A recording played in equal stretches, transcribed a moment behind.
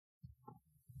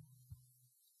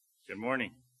Good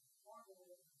morning.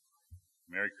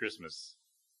 Merry Christmas.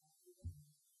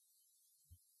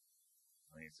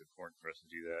 I think it's important for us to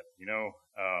do that.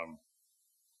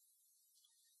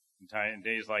 In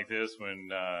days like this when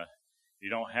you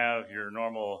don't have your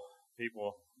normal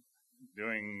people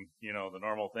doing, the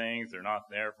normal things, they're not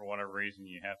there for whatever reason,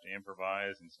 you have to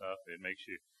improvise and stuff. It makes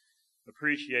you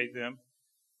appreciate them.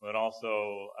 But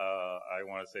also, I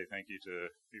want to say thank you to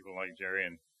people like Jerry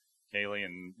and Kaylee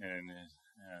and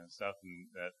stuff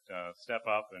that step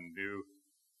up and do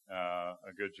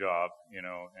a good job,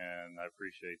 and I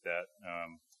appreciate that.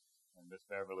 And Miss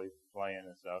Beverly playing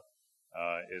and stuff,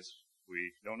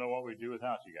 we don't know what we'd do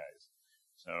without you guys.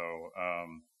 So, I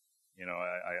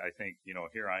think,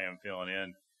 here I am filling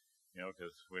in,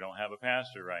 because we don't have a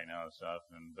pastor right now and stuff,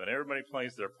 but everybody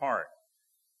plays their part,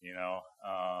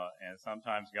 and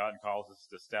sometimes God calls us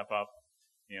to step up,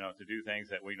 to do things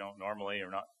that we don't normally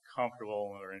or not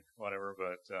comfortable or whatever,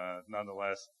 but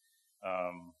nonetheless,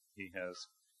 He has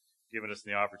given us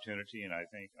the opportunity, and I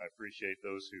think I appreciate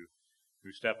those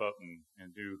who step up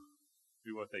and do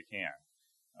what they can.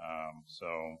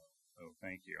 So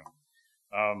thank you.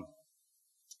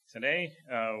 Today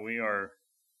we are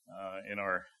in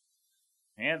our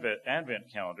Advent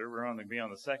calendar. We're going to be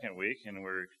on the second week, and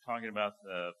we're talking about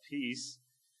peace.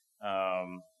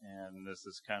 And this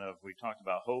is we talked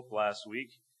about hope last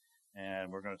week,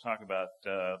 and we're going to talk about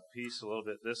peace a little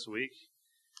bit this week.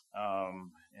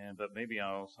 But maybe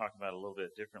I'll talk about it a little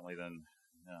bit differently than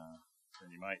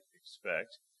you might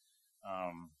expect.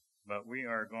 But we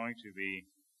are going to be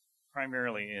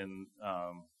primarily in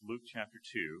Luke chapter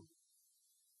 2.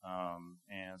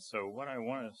 And so what I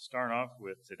want to start off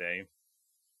with today,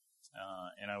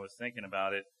 and I was thinking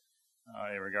about it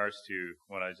in regards to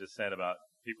what I just said about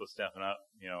people stepping up,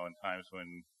 in times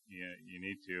when you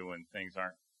need to, when things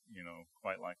aren't,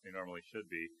 quite like they normally should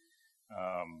be.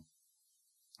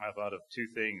 I thought of two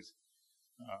things.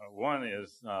 One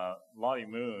is Lottie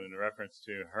Moon, in reference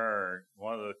to her.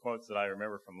 One of the quotes that I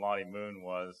remember from Lottie Moon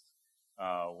was,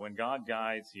 when God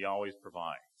guides, He always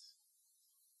provides.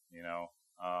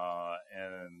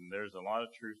 And there's a lot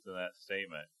of truth to that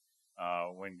statement.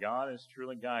 When God is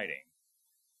truly guiding,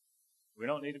 we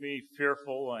don't need to be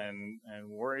fearful and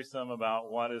worrisome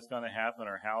about what is going to happen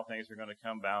or how things are going to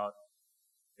come about.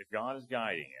 If God is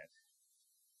guiding it,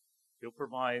 He'll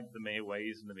provide the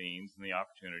ways and the means and the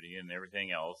opportunity and everything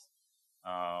else.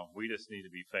 We just need to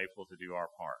be faithful to do our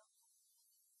part.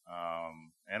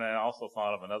 And I also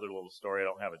thought of another little story. I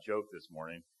don't have a joke this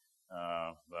morning,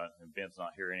 but Ben's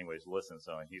not here anyways to listen,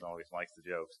 so he always likes the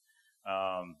jokes.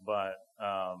 But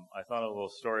I thought of a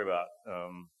little story about,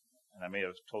 and I may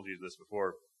have told you this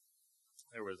before.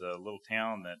 There was a little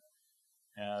town that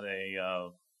had a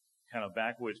kind of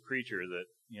backwoods preacher that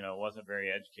wasn't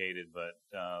very educated, but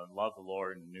loved the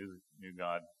Lord and knew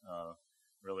God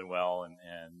really well,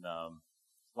 and a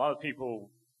lot of people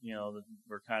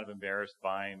were kind of embarrassed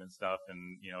by him and stuff,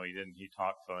 and he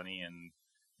talked funny and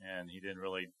he didn't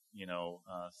really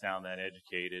sound that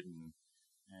educated, and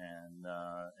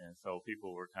so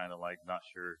people were kind of like not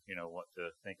sure what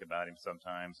to think about him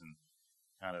sometimes, and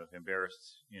kind of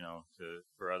embarrassed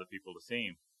for other people to see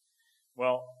him.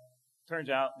 Well, turns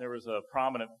out there was a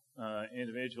prominent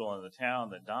individual in the town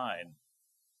that died,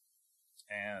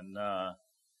 and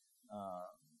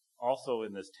also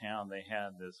in this town they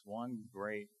had this one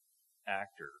great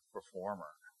actor,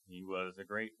 performer. He was a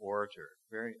great orator,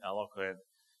 very eloquent,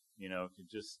 could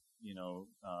just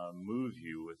move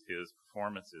you with his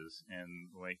performances and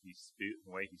the way he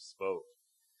spoke.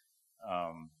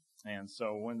 And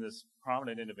so when this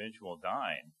prominent individual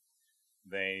died,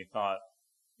 they thought,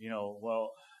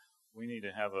 well, we need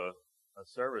to have a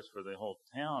service for the whole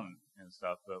town and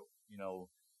stuff, but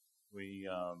we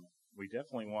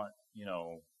definitely want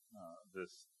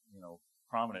this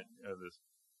prominent this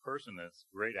person that's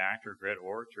great actor, great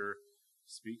orator,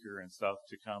 speaker and stuff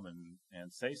to come and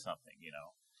say something,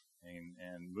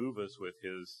 and move us with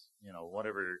his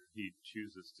whatever he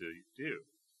chooses to do.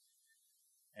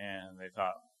 And they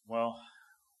thought, well,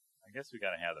 I guess we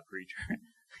got to have the preacher,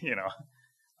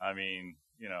 I mean,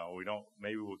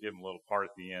 maybe we'll give him a little part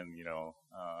at the end, and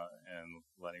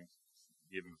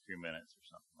give him a few minutes or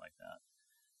something like that.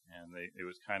 And it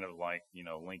was kind of like,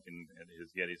 Lincoln at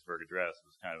his Gettysburg Address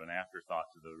was kind of an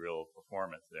afterthought to the real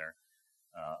performance there,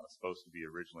 supposed to be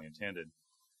originally intended.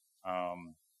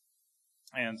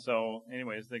 And so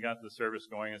anyways, they got the service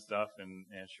going and stuff, and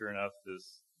sure enough,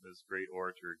 this great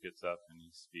orator gets up and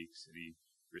he speaks, and he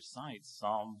recites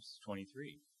Psalms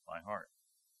 23 by heart,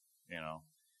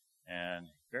 and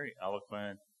very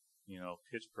eloquent,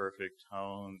 pitch perfect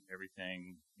tone,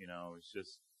 everything, it's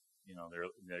just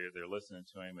they're listening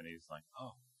to him, and he's like,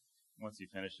 oh. Once he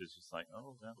finishes, just like,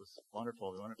 oh, that was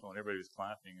wonderful, wonderful, and everybody was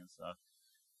clapping and stuff,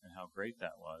 and how great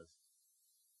that was.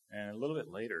 And a little bit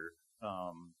later,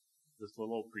 this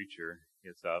little old preacher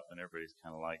gets up, and everybody's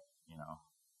kind of like,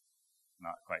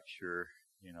 not quite sure,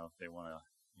 if they want to,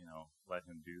 let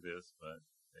him do this, but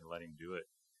they let him do it.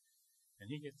 And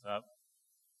he gets up,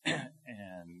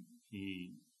 and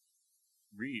he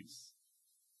reads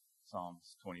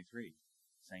Psalms 23,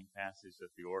 same passage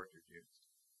that the orator used.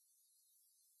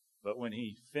 But when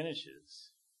he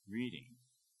finishes reading,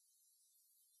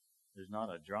 there's not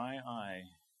a dry eye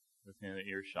within an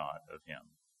earshot of him.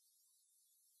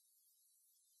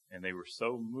 And they were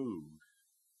so moved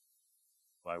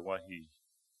by the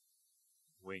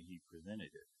way he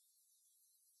presented it.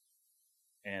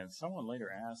 And someone later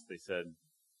asked, they said,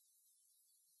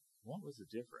 what was the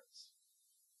difference?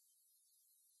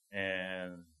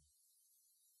 And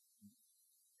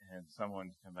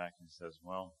someone came back and says,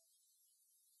 well,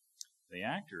 the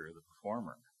actor, the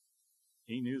performer,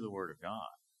 he knew the Word of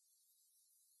God.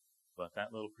 But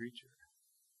that little preacher,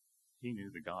 he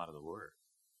knew the God of the Word.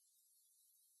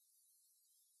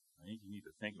 I think you need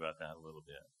to think about that a little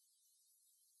bit.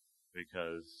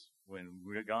 Because when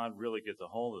God really gets a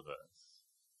hold of us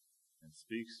and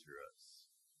speaks through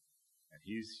us, and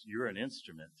you're an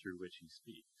instrument through which he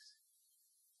speaks,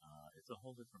 it's a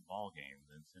whole different ballgame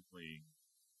than simply,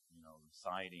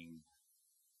 reciting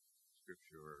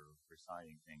Scripture or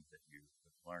reciting things that you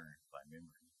have learned by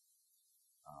memory.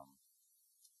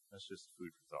 That's just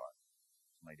food for thought.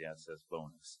 My dad says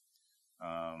bonus.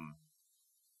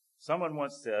 Someone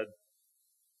once said,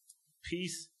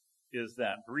 peace is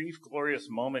that brief, glorious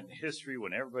moment in history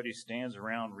when everybody stands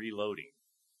around reloading.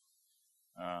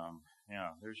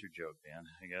 There's your joke, Dan,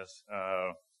 I guess.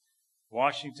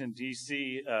 Washington,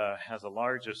 D.C. has a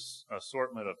large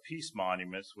assortment of peace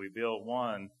monuments. We build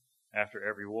one after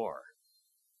every war.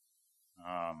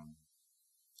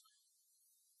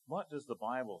 What does the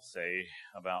Bible say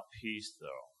about peace,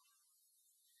 though?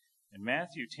 In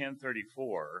Matthew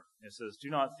 10:34, it says, do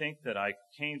not think that I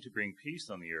came to bring peace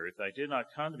on the earth. I did not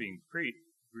come to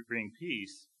bring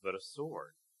peace, but a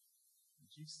sword.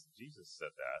 Jesus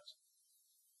said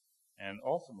that. And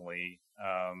ultimately,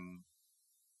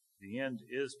 the end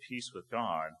is peace with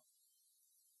God,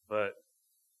 but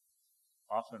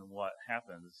often what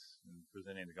happens in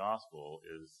presenting the gospel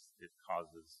is it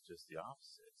causes just the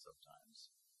opposite sometimes.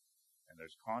 And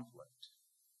there's conflict.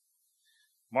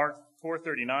 Mark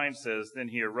 4:39 says, then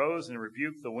he arose and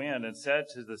rebuked the wind and said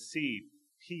to the sea,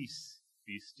 peace,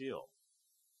 be still.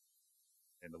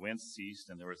 And the wind ceased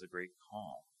and there was a great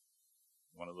calm.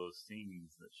 One of those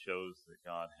scenes that shows that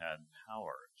God had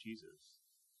power. Jesus,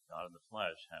 God in the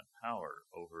flesh, had power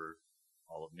over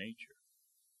all of nature.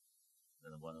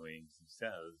 And one of the things he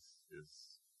says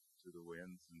is to the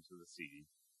winds and to the sea,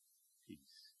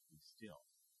 peace, be still.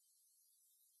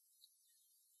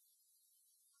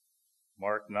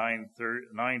 Mark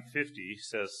 9:50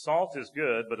 says, salt is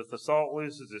good, but if the salt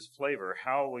loses its flavor,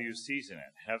 how will you season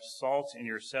it? Have salt in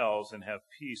yourselves and have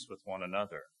peace with one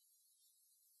another.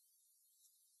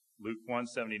 Luke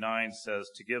 1:79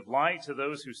 says, to give light to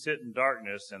those who sit in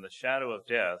darkness and the shadow of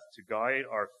death, to guide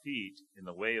our feet in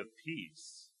the way of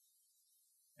peace.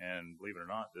 And believe it or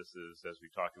not, this is, as we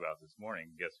talked about this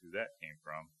morning, guess who that came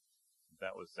from?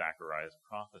 That was Zechariah's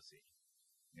prophecy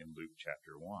in Luke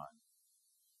chapter 1.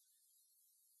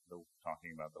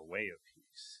 Talking about the way of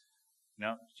peace.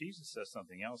 Now, Jesus says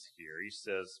something else here. He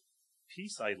says,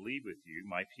 peace I leave with you,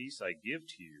 my peace I give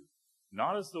to you,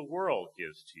 not as the world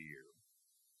gives to you.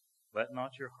 Let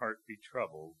not your heart be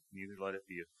troubled, neither let it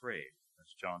be afraid.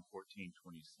 That's John 14:27.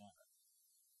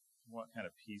 What kind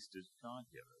of peace does God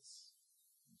give us?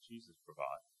 Jesus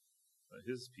provides. But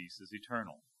his peace is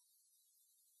eternal.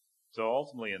 So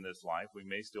ultimately in this life, we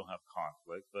may still have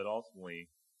conflict, but ultimately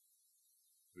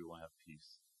we will have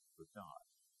peace with God.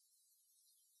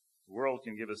 The world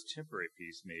can give us temporary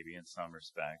peace maybe in some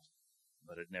respect,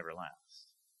 but it never lasts.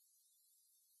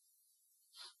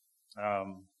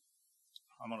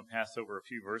 I'm going to pass over a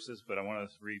few verses, but I want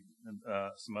to read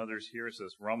some others here. It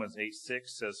says Romans 8:6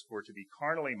 says, for to be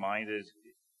carnally minded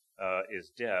is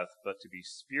death, but to be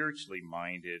spiritually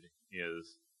minded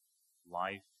is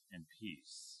life and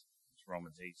peace. It's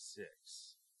Romans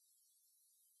 8:6.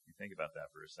 You think about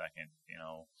that for a second.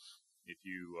 If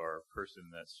you are a person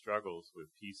that struggles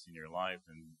with peace in your life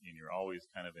and you're always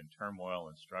kind of in turmoil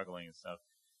and struggling and stuff,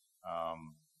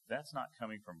 that's not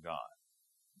coming from God.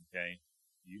 Okay?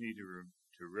 You need to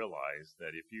realize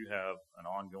that if you have an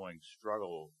ongoing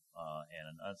struggle and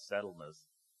an unsettledness,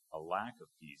 a lack of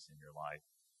peace in your life,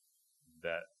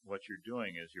 that what you're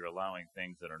doing is you're allowing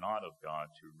things that are not of God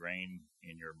to reign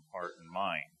in your heart and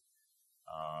mind.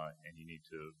 And you need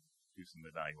to do some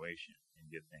evaluation and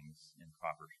get things in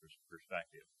proper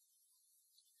perspective.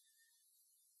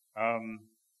 Let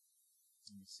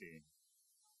me see.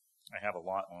 I have a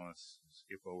lot I want to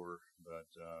skip over,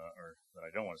 but or that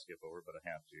I don't want to skip over, but I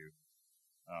have to.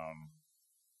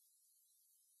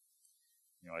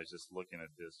 I was just looking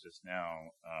at this just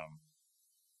now.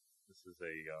 This is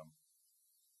a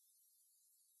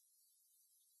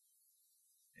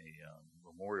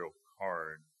memorial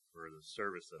card for the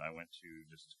service that I went to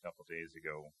just a couple days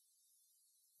ago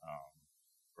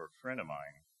for a friend of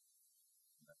mine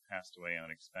that passed away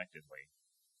unexpectedly.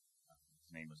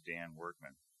 His name was Dan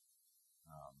Workman.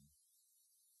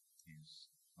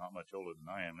 He's not much older than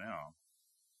I am now,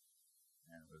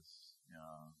 and it was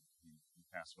he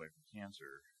passed away from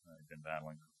cancer. He'd been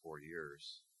battling for 4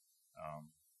 years.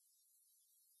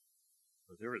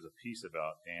 But there was a piece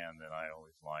about Dan that I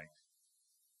always liked,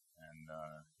 and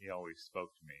he always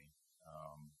spoke to me.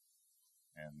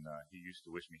 He used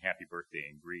to wish me happy birthday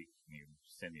in Greek, and he would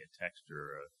send me a text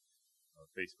or a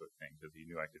Facebook thing because he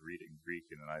knew I could read it in Greek,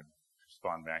 and then I'd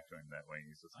respond back to him that way. And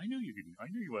he says, "I knew you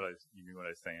knew what I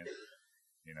was saying,"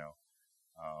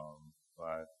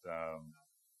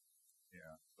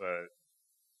 But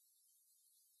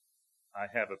I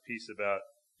have a piece about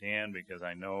Dan because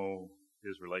I know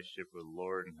his relationship with the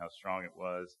Lord and how strong it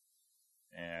was.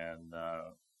 And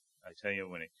I tell you,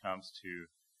 when it comes to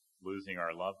losing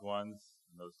our loved ones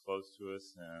and those close to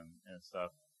us and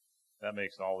stuff, that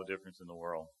makes all the difference in the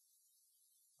world.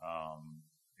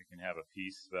 You can have a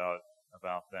peace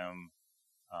about them,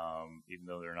 even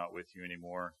though they're not with you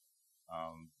anymore.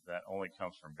 That only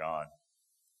comes from God.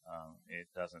 It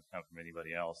doesn't come from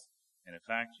anybody else. And in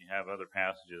fact, you have other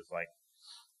passages like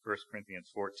 1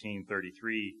 Corinthians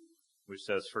 14:33, which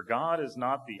says, "For God is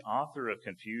not the author of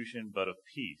confusion, but of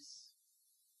peace."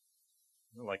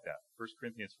 I like that. 1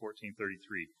 Corinthians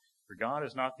 14:33. "For God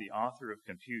is not the author of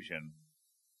confusion,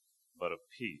 but of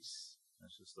peace."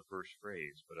 That's just the first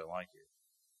phrase, but I like it.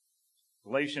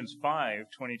 Galatians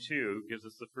 5:22 gives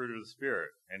us the fruit of the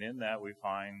Spirit, and in that we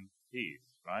find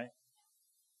peace, right?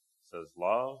 It says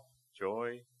love,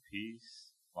 joy,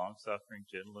 peace, long-suffering,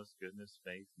 gentleness, goodness,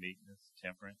 faith, meekness,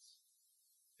 temperance.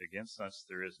 Against such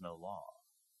there is no law,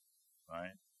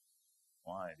 right?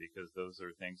 Why? Because those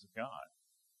are things of God.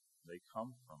 They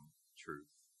come from truth.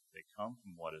 They come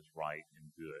from what is right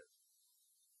and good.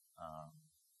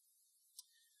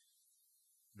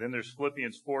 Then there's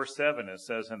Philippians 4:7. It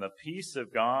says, "And the peace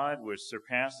of God, which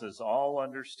surpasses all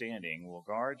understanding, will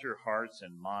guard your hearts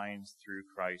and minds through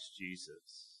Christ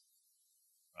Jesus."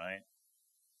 Right?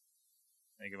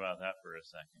 Think about that for a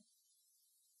second.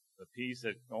 The peace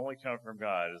that only comes from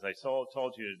God. As I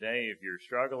told you today, if you're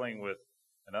struggling with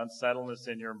an unsettledness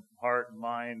in your heart and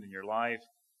mind and your life,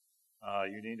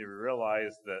 you need to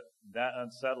realize that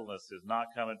unsettledness is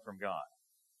not coming from God.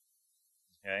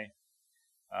 Okay?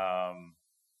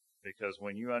 Because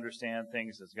when you understand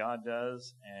things as God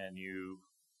does and you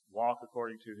walk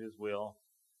according to His will,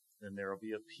 then there will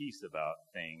be a peace about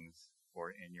things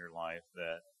in your life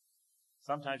that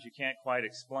sometimes you can't quite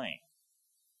explain.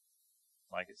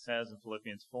 Like it says in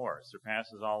Philippians 4,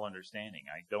 surpasses all understanding.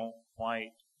 I don't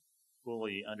quite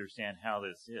fully understand how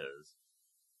this is,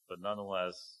 but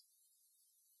nonetheless,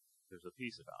 there's a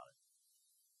peace about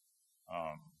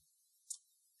it.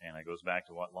 And it goes back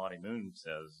to what Lottie Moon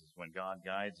says, is when God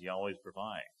guides, He always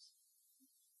provides.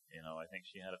 I think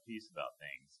she had a peace about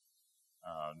things,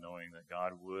 knowing that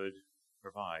God would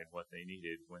provide what they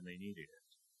needed when they needed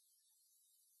it.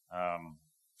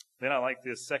 Then I like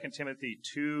this, 2 Timothy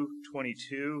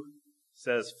 2:22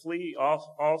 says, "Flee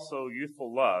also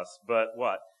youthful lusts, but"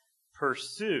 what?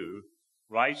 "Pursue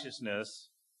righteousness,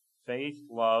 faith,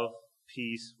 love,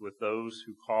 peace with those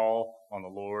who call on the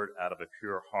Lord out of a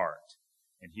pure heart."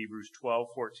 And Hebrews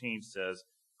 12:14 says,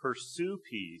 "Pursue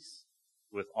peace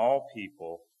with all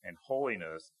people and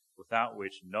holiness, without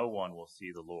which no one will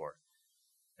see the Lord."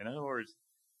 In other words,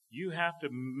 you have to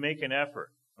make an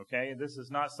effort, okay? This is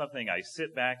not something I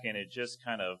sit back and it just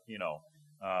kind of,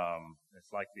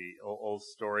 it's like the old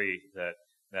story that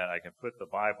I can put the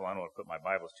Bible, I don't want to put my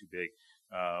Bible, it's too big,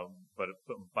 but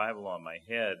put the Bible on my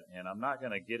head and I'm not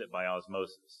going to get it by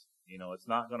osmosis. It's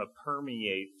not going to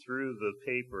permeate through the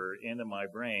paper into my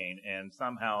brain and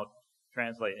somehow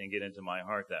translate and get into my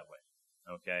heart that way.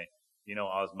 Okay?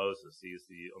 Osmosis. He's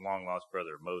the long-lost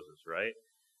brother of Moses, right?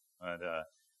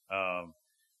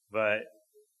 But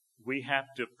we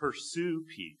have to pursue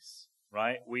peace,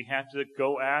 right? We have to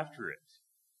go after it.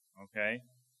 Okay?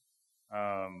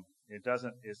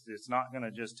 It's not going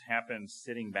to just happen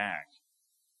sitting back.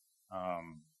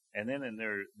 And then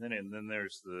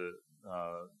there's the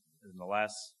in the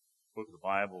last book of the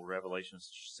Bible, Revelation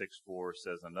 6:4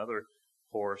 says, another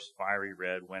horse, fiery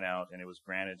red, went out, and it was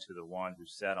granted to the one who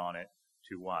sat on it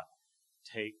to what?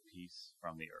 Take peace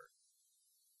from the earth.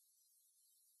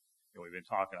 I've been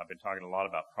talking a lot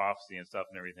about prophecy and stuff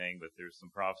and everything, but there's some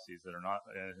prophecies that are not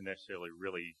necessarily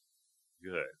really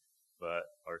good, but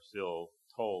are still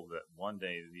told that one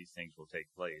day these things will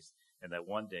take place, and that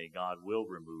one day God will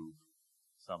remove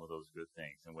some of those good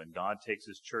things. And when God takes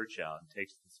His church out and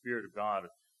takes the Spirit of God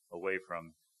away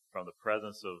from the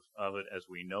presence of it as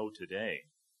we know today,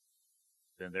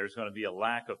 then there's going to be a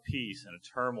lack of peace and a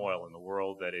turmoil in the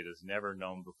world that it has never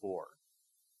known before.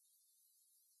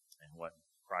 And what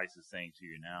Christ is saying to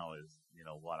you now is,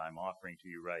 what I'm offering to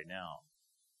you right now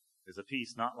is a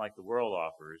peace not like the world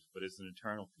offers, but it's an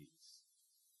eternal peace.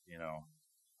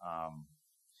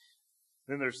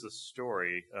 Then there's the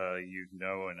story,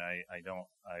 and I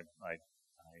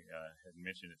had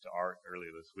mentioned it to Art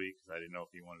earlier this week because I didn't know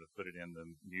if he wanted to put it in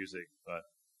the music, but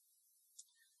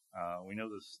we know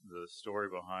the story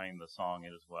behind the song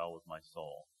 "It Is Well With My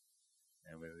Soul,"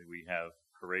 and we have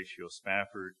Horatio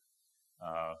Spafford,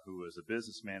 who was a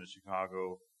businessman in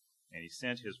Chicago, and he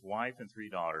sent his wife and 3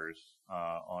 daughters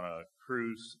on a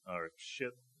cruise or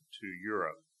ship to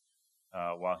Europe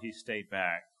while he stayed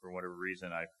back for whatever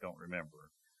reason I don't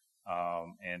remember,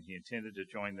 and he intended to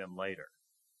join them later.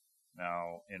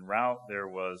 Now, en route, there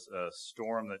was a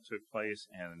storm that took place,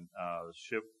 and the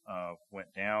ship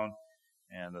went down,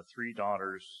 and the 3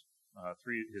 daughters,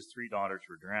 his 3 daughters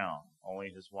were drowned. Only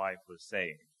his wife was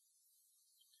saved.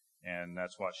 And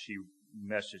that's what she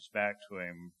messaged back to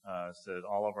him, said,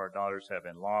 all of our daughters have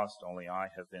been lost, only I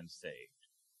have been saved.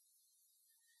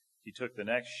 He took the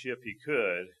next ship he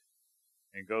could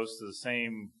and goes to the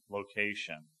same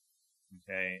location,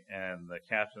 okay, and the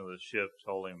captain of the ship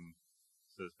told him,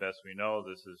 says, best we know,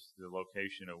 this is the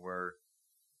location of where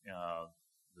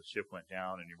the ship went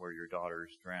down and where your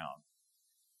daughters drowned.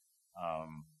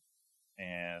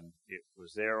 And it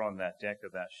was there on that deck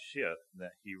of that ship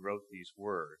that he wrote these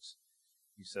words.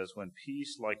 He says, when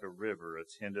peace like a river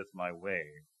attendeth my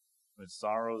way, when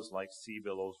sorrows like sea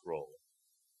billows roll,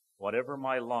 whatever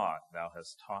my lot thou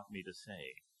hast taught me to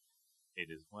say,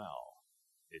 it is well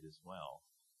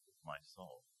with my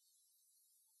soul.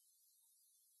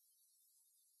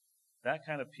 That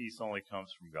kind of peace only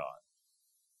comes from God.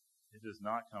 It does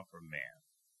not come from man.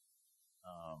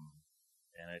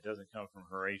 And it doesn't come from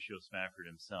Horatio Spafford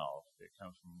himself. It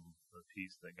comes from the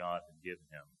peace that God had given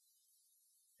him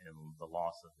in the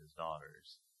loss of his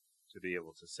daughters to be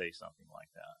able to say something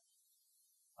like that.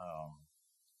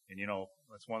 And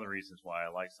that's one of the reasons why I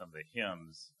like some of the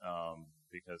hymns,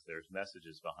 because there's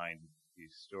messages behind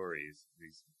these stories,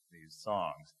 these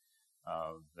songs,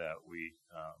 that we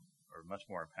are much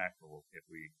more impactful if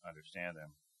we understand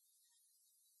them.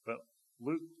 But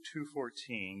Luke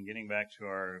 2:14, getting back to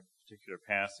our particular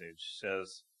passage,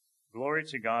 says, glory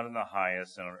to God in the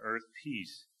highest, and on earth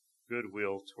peace,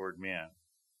 goodwill toward men.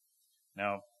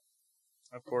 Now,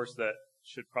 of course, that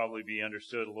should probably be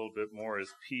understood a little bit more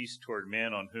as peace toward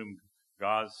men on whom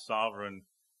God's sovereign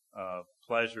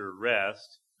pleasure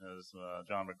rests, as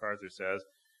John MacArthur says.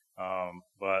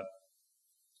 But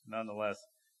nonetheless,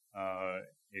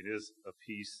 it is a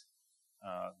peace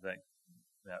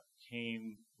that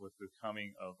came with the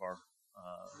coming of our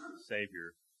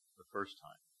Savior the first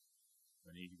time,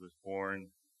 when he was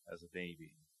born as a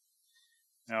baby.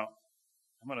 Now,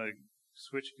 I'm going to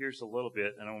switch gears a little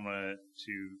bit, and I'm going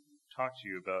to talk to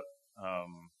you about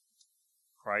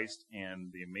Christ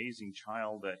and the amazing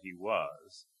child that he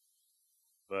was.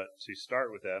 But to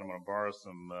start with that, I'm going to borrow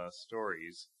some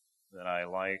stories that I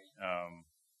like.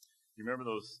 You remember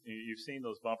those? You've seen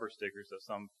those bumper stickers that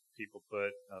some people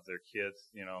put of their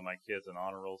kids. My kid's an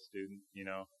honor roll student,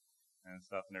 and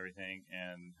stuff and everything,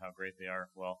 and how great they are.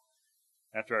 Well,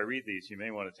 after I read these, you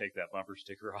may want to take that bumper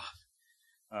sticker off,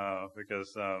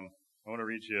 because I want to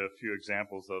read you a few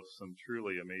examples of some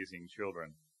truly amazing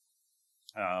children.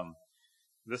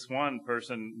 This one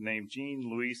person named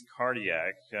Jean-Louis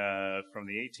Cardiac, from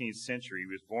the 18th century,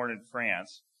 was born in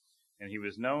France, and he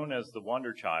was known as the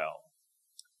Wonder Child.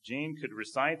 Jean could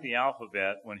recite the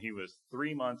alphabet when he was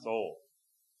 3 months old.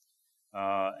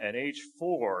 At age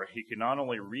 4, he could not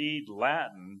only read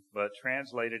Latin, but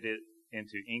translated it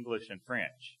into English and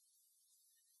French.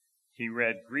 He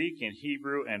read Greek and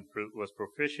Hebrew and was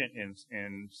proficient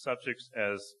in subjects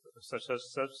as such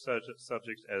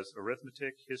subjects as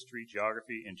arithmetic, history,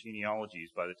 geography, and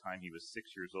genealogies by the time he was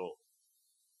 6 years old.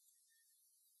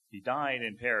 He died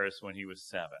in Paris when he was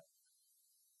 7.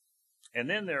 And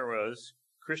then there was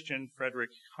Christian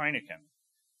Frederick Heineken,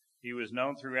 He was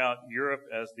known throughout Europe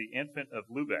as the Infant of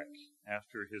Lübeck,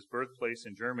 after his birthplace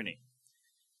in Germany.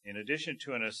 In addition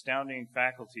to an astounding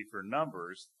faculty for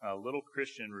numbers, little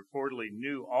Christian reportedly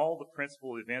knew all the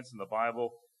principal events in the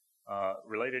Bible,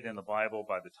 related in the Bible,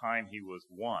 by the time he was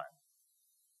 1.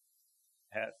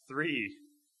 At 3,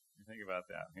 think about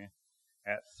that. Okay?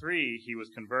 At 3, he was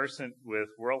conversant with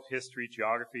world history,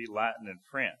 geography, Latin, and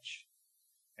French.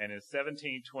 And in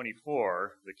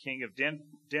 1724, the King of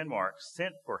Denmark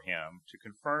sent for him to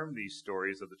confirm these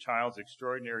stories of the child's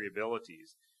extraordinary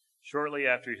abilities. Shortly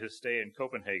after his stay in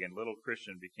Copenhagen, little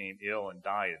Christian became ill and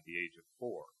died at the age of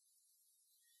 4.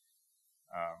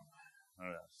 I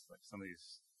don't know, it's like some of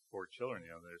these poor children,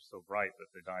 they're so bright, but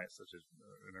they die at such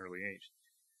an early age.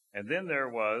 And then there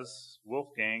was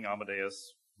Wolfgang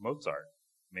Amadeus Mozart,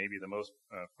 maybe the most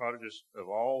prodigious of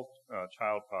all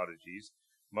child prodigies.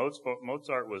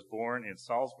 Mozart was born in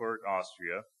Salzburg,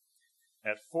 Austria.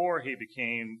 At 4, he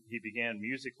began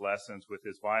music lessons with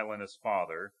his violinist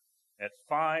father. At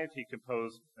 5, he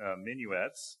composed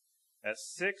minuets. At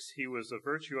 6, he was a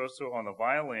virtuoso on the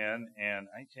violin, and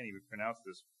I can't even pronounce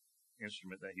this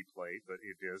instrument that he played, but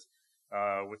it is,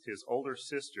 with his older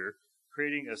sister,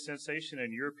 creating a sensation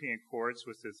in European courts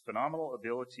with his phenomenal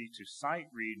ability to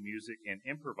sight-read music and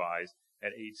improvise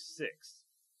at age 6.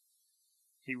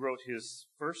 He wrote his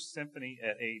first symphony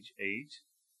at age 8.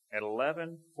 At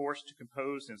 11, forced to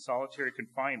compose in solitary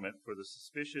confinement for the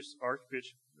suspicious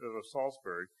Archbishop of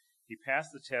Salzburg, he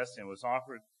passed the test and was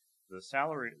offered the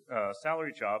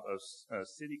salary job of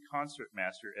city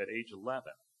concertmaster at age 11.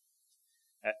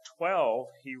 At 12,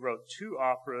 he wrote 2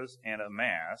 operas and a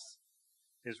mass.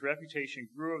 His reputation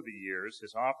grew over the years.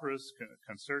 His operas,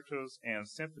 concertos, and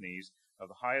symphonies of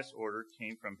the highest order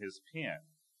came from his pen.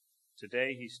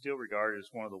 Today, he's still regarded as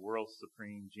one of the world's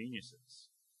supreme geniuses.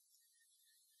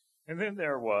 And then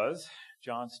there was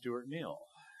John Stuart Mill.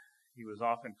 He was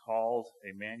often called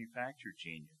a manufactured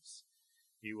genius.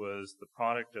 He was the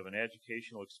product of an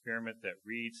educational experiment that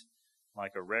reads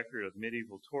like a record of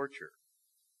medieval torture.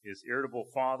 His irritable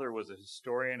father was a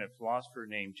historian and philosopher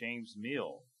named James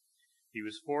Mill. He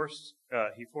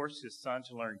forced his son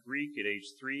to learn Greek at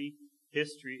age 3,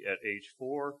 history at age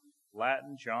 4,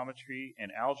 Latin, geometry,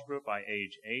 and algebra by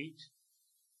age 8.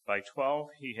 By 12,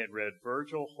 he had read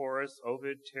Virgil, Horace,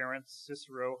 Ovid, Terence,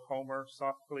 Cicero, Homer,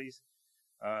 Sophocles,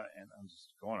 and I'm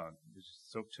just going on. There's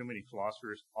just too many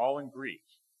philosophers, all in Greek.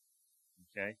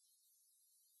 Okay.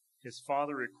 His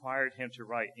father required him to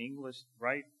write English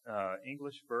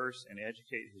verse and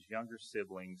educate his younger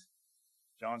siblings.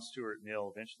 John Stuart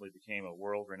Mill eventually became a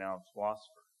world-renowned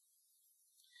philosopher.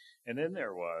 And then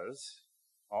there was,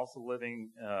 also living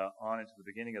on into the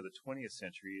beginning of the 20th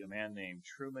century, a man named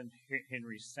Truman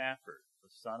Henry Safford, the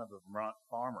son of a Vermont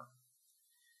farmer.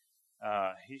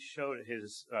 He showed at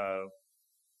his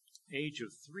age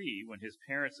of 3 when his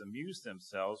parents amused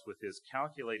themselves with his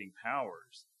calculating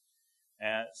powers.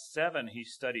 At 7, he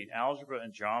studied algebra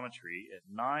and geometry. At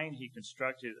 9, he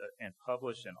constructed and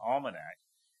published an almanac.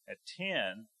 At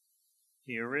 10,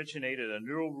 he originated a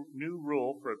new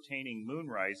rule for obtaining moon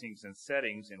risings and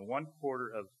settings in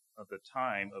 1/4 of the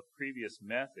time of previous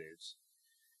methods.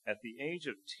 At the age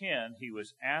of 10, he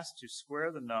was asked to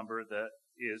square the number that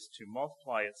is to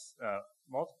multiply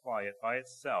it by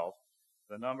itself,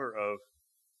 the number of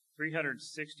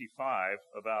 365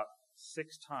 about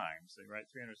 6 times. They write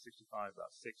 365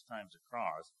 about 6 times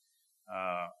across.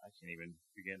 I can't even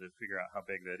begin to figure out how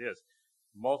big that is.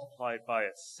 Multiplied by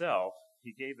itself,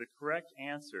 he gave the correct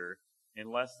answer in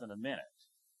less than a minute.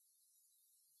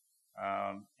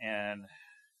 And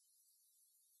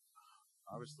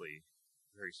obviously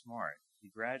very smart. He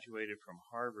graduated from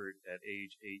Harvard at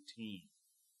age 18.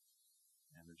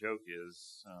 And the joke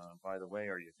is, by the way,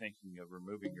 are you thinking of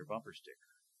removing your bumper sticker?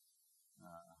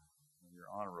 Your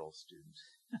honor roll student.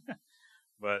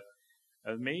 But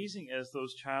amazing as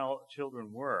those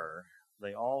children were,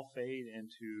 they all fade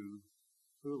into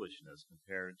foolishness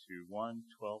compared to one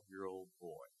 12-year-old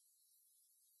boy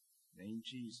named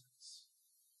Jesus.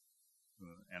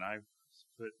 And I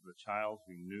put the child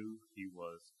who knew he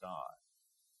was God.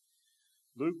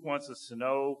 Luke wants us to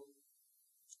know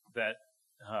that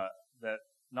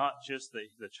not just that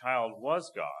the child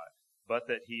was God, but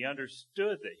that he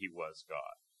understood that he was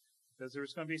God. Because there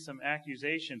was going to be some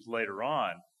accusations later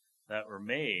on that were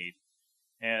made,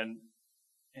 and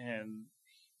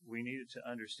we needed to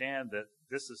understand that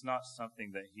this is not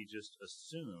something that he just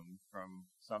assumed from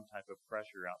some type of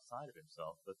pressure outside of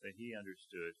himself, but that he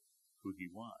understood who he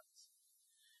was.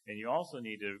 And you also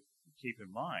need to keep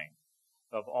in mind,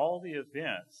 of all the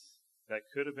events that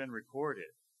could have been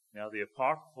recorded, now the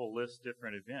Apocryphal lists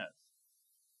different events,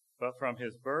 but from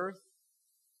his birth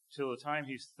till the time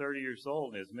he's 30 years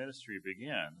old and his ministry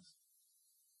begins,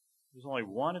 there's only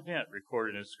one event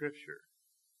recorded in Scripture.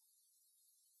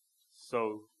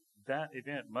 So that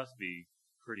event must be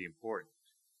pretty important.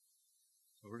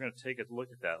 So we're going to take a look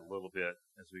at that a little bit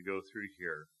as we go through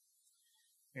here.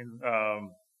 In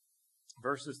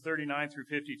verses 39 through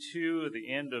 52, at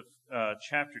the end of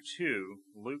chapter 2,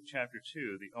 Luke chapter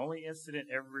 2, the only incident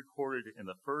ever recorded in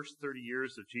the first 30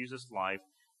 years of Jesus' life,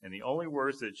 and the only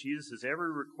words that Jesus is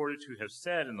ever recorded to have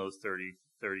said in those 30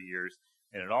 years,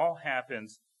 and it all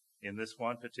happens in this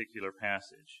one particular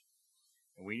passage.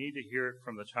 And we need to hear it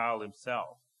from the child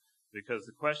himself, because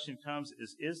the question comes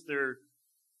is there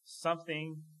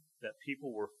something that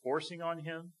people were forcing on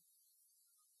him?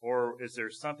 Or is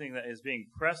there something that is being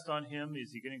pressed on him?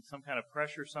 Is he getting some kind of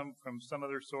pressure from some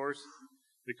other source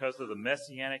because of the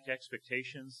messianic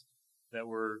expectations that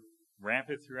were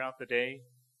rampant throughout the day?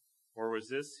 Or was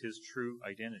this his true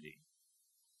identity?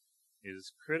 It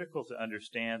is critical to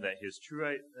understand that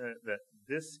that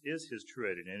this is his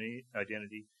true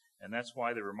identity, and that's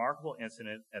why the remarkable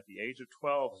incident at the age of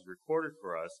 12 is recorded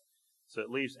for us, so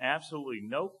it leaves absolutely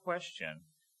no question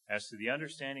as to the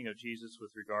understanding of Jesus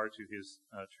with regard to his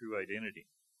true identity.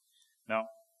 Now,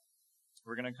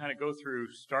 we're going to kind of go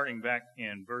through starting back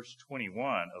in verse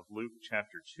 21 of Luke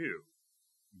chapter 2.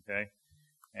 Okay?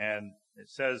 And it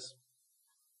says,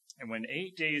 "And when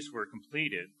 8 days were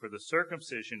completed for the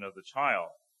circumcision of the child,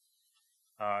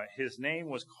 his name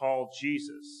was called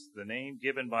Jesus, the name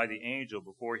given by the angel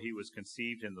before he was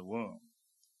conceived in the womb."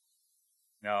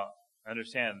 Now,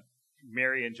 understand,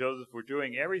 Mary and Joseph were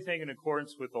doing everything in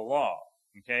accordance with the law,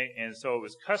 okay? And so it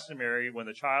was customary when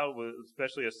the child was,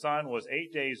 especially a son, was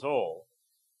 8 days old,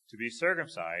 to be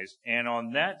circumcised, and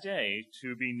on that day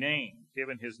to be named,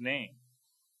 given his name,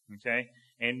 okay?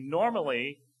 And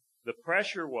normally, the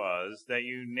pressure was that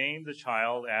you named the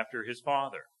child after his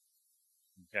father,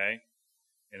 okay?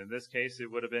 And in this case,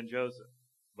 it would have been Joseph.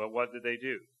 But what did they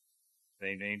do?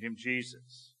 They named him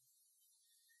Jesus.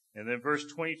 And then verse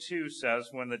 22 says,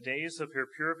 "When the days of her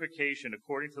purification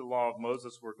according to the law of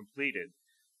Moses were completed,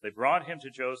 they brought him to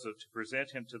Joseph to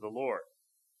present him to the Lord.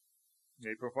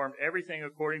 They performed everything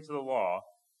according to the law,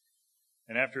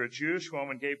 and after a Jewish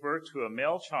woman gave birth to a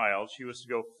male child, she was to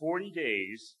go 40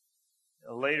 days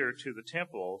later to the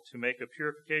temple to make a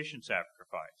purification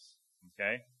sacrifice."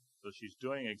 Okay? So she's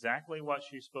doing exactly what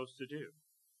she's supposed to do.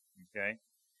 Okay?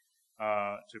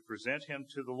 To present him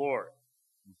to the Lord.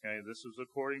 Okay, this was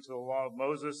according to the law of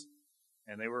Moses,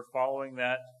 and they were following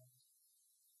that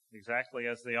exactly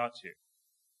as they ought to.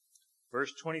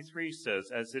 Verse 23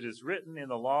 says, "As it is written in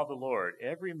the law of the Lord,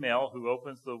 every male who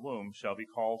opens the womb shall be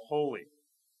called holy."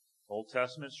 Old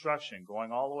Testament instruction,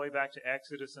 going all the way back to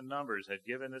Exodus and Numbers, had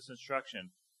given this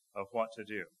instruction of what to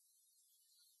do.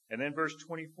 And then verse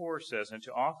 24 says, "And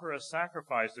to offer a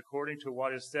sacrifice according to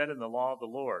what is said in the law of the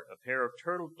Lord, a pair of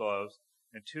turtle doves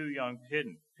and 2 young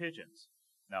pigeons."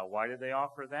 Now, why did they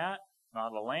offer that?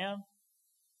 Not a lamb?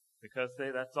 Because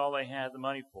that's all they had the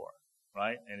money for,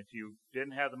 right? And if you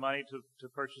didn't have the money to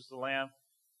purchase the lamb,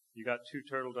 you got 2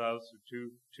 turtle doves, or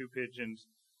two pigeons,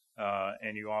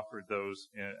 and you offered those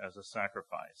as a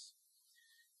sacrifice.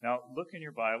 Now, look in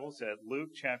your Bibles at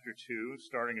Luke chapter 2,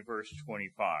 starting at verse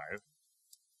 25.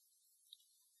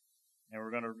 And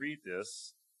we're going to read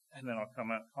this, and then I'll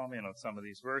comment on some of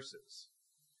these verses.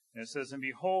 And it says, "And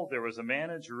behold, there was a man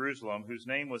in Jerusalem whose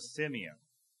name was Simeon.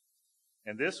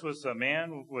 And this was a man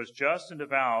who was just and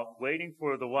devout, waiting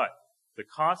for the what? The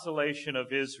consolation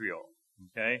of Israel."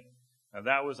 Okay? Now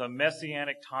that was a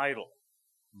messianic title.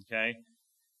 Okay?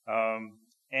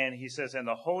 And he says, "And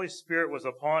the Holy Spirit was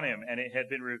upon him, and it had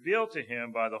been revealed to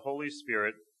him by the Holy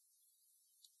Spirit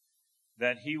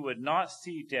that he would not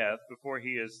see death before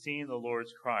he has seen the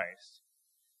Lord's Christ.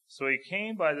 So he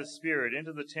came by the Spirit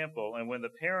into the temple, and when the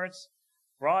parents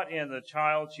brought in the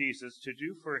child Jesus to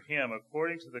do for him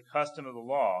according to the custom of the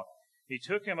law, he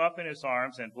took him up in his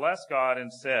arms and blessed God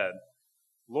and said,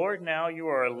 'Lord, now you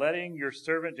are letting your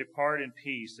servant depart in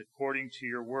peace according to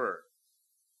your word.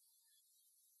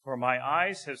 For my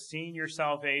eyes have seen your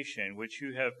salvation, which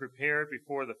you have prepared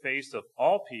before the face of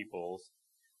all peoples,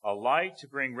 a light to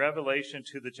bring revelation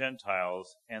to the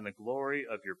Gentiles and the glory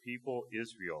of your people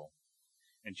Israel.'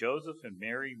 And Joseph and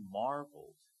Mary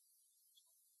marveled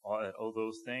at all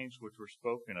those things which were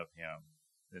spoken of him.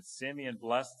 Then Simeon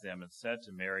blessed them and said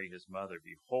to Mary his mother,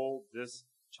 'Behold, this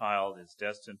child is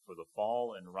destined for the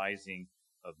fall and rising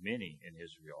of many in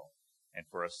Israel, and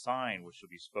for a sign which shall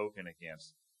be spoken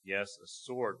against. Yes, a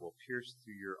sword will pierce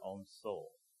through your own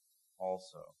soul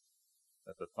also,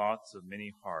 that the thoughts of many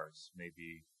hearts may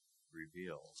be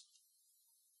revealed.'"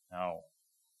 Now,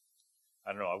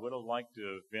 I don't know, I would have liked to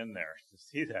have been there to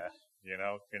see that.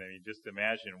 Can you just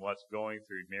imagine what's going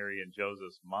through Mary and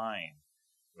Joseph's mind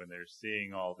when they're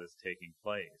seeing all this taking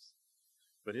place?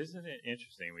 But isn't it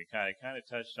interesting? We kind of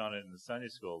touched on it in the Sunday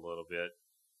school a little bit,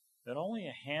 that only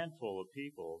a handful of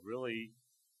people really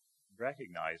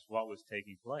recognized what was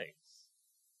taking place.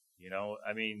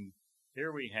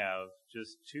 Here we have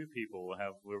just two people.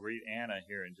 We'll read Anna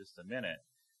here in just a minute,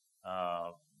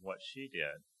 what she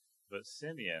did. But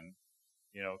Simeon,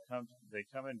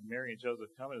 Mary and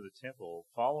Joseph come into the temple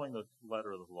following the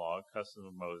letter of the law, custom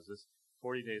of Moses,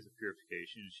 40 days of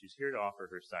purification, and she's here to offer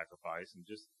her sacrifice, and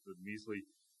just the measly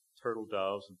turtle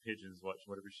doves and pigeons,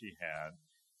 whatever she had.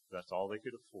 That's all they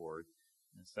could afford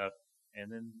and stuff.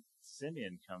 And then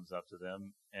Simeon comes up to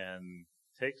them and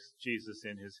takes Jesus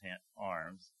in his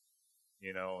arms,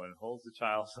 and holds the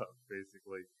child up,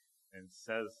 basically, and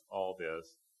says all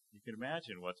this. You can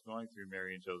imagine what's going through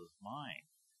Mary and Joseph's mind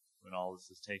when all this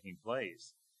is taking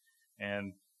place.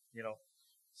 And,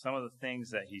 some of the things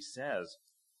that he says,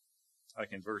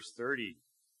 like in verse 30,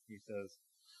 he says,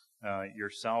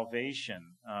 your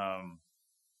salvation,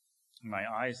 my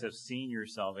eyes have seen your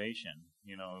salvation.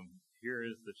 Here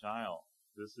is the child.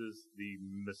 This is the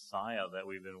Messiah that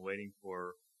we've been waiting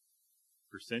for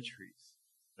centuries.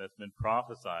 That's been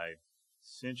prophesied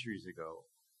centuries ago.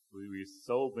 We've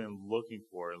so been looking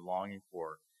for and longing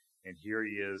for. And here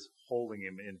he is holding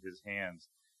him in his hands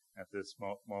at this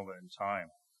moment in time.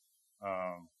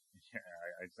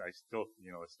 I still,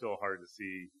 it's still hard to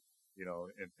see,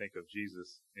 and think of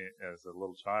Jesus as a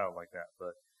little child like that.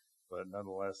 But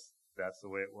nonetheless, that's the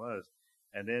way it was.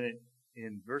 And then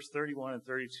in verse 31 and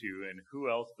 32, and who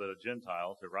else but a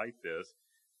Gentile to write this,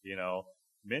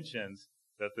 mentions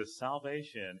that the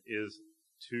salvation is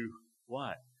to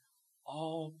what?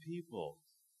 All peoples,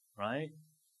 right?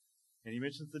 And he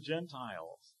mentions the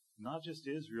Gentiles, not just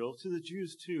Israel, to the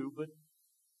Jews too, but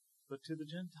to the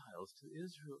Gentiles, to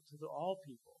Israel, to all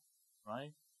people,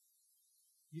 right?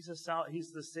 He's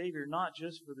the Savior, not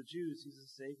just for the Jews. He's the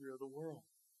Savior of the world,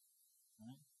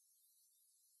 right?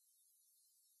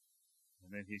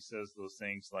 And then he says those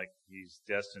things like he's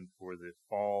destined for the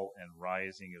fall and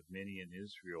rising of many in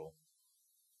Israel.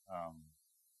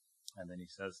 And then he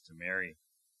says to Mary,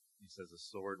 he says, a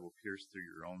sword will pierce through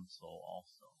your own soul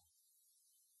also.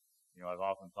 I've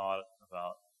often thought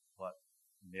about what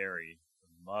Mary, the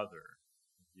mother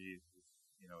of Jesus,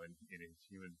 in his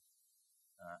human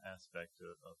aspect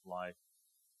of life,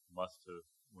 must have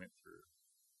went through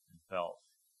and felt,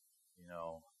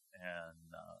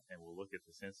 and we'll look at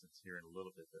this instance here in a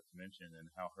little bit that's mentioned and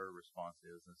how her response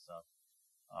is and stuff.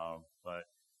 But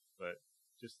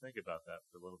just think about that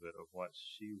for a little bit of what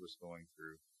she was going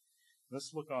through.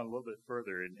 Let's look on a little bit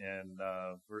further, and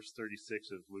verse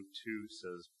 36 of Luke 2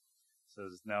 says,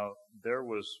 now there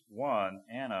was one,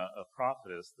 Anna, a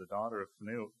prophetess, the daughter of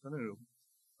Phanuel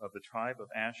of the tribe of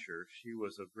Asher. She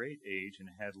was of great age and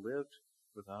had lived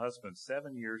with a husband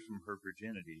 7 years from her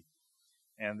virginity.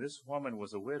 And this woman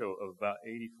was a widow of about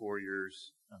 84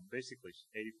 years, basically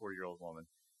 84-year-old woman,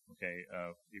 okay,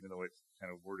 even though it's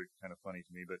kind of worded kind of funny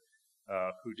to me, but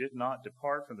who did not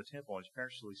depart from the temple, and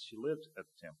apparently she lived at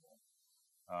the temple.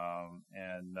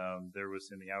 There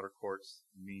was in the outer courts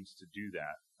means to do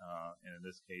that. And in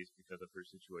this case, because of her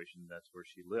situation, that's where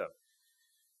she lived.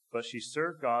 But she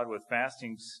served God with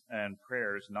fastings and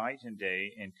prayers night and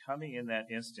day, and coming in that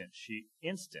instant,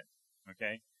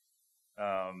 okay?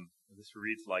 This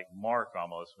reads like Mark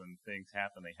almost. When things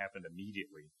happen, they happened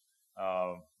immediately.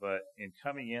 But in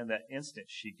coming in that instant,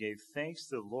 she gave thanks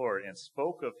to the Lord and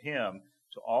spoke of him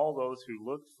to all those who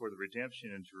looked for the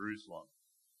redemption in Jerusalem.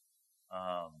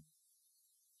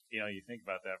 You think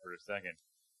about that for a second.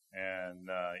 And,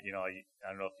 I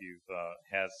don't know if you've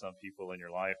had some people in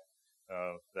your life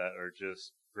that are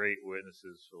just great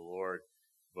witnesses for the Lord.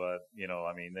 But,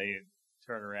 they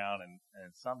turn around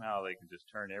and somehow they can just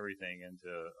turn everything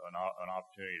into an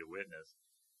opportunity to witness.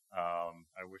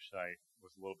 I wish I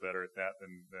was a little better at that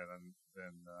than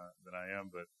I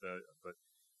am, but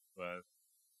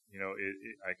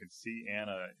I can see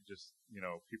Anna just,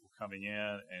 people coming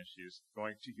in and she's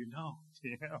going,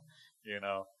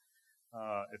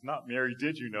 it's not Mary,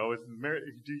 did you know? It's Mary,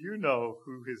 do you know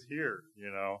who is here,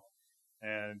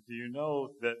 And do you know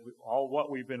that all what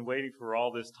we've been waiting for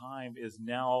all this time is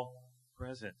now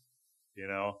present,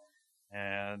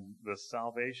 And the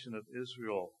salvation of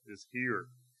Israel is here.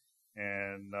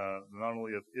 And not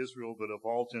only of Israel, but of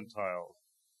all Gentiles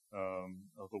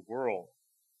of the world.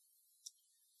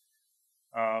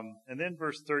 And then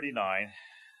verse 39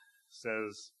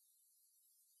 says,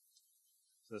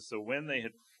 so when they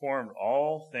had performed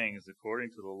all things according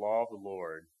to the law of the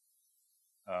Lord,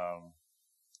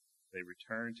 they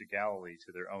returned to Galilee,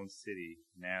 to their own city,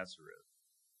 Nazareth.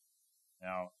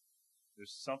 Now,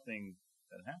 there's something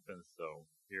that happens, though,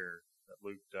 here that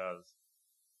Luke does,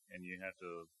 and you have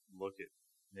to look at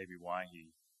maybe why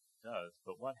he does.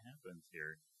 But what happens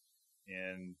here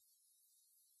in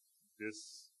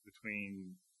this,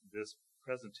 between this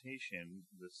presentation,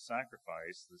 this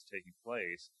sacrifice that's taking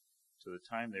place, to the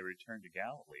time they returned to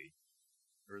Galilee,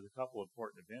 there was a couple of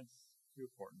important events, two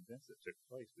important events that took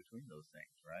place between those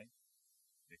things, right?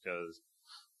 Because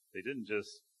they didn't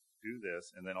just do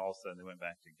this and then all of a sudden they went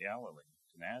back to Galilee,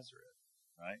 to Nazareth,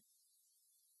 right?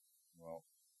 Well,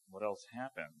 what else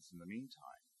happens in the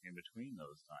meantime, in between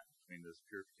those times, between this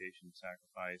purification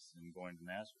sacrifice and going to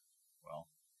Nazareth? Well,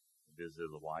 they visited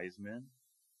the wise men.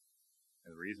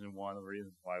 And one of the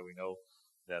reasons why we know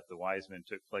that the wise men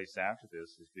took place after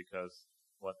this is because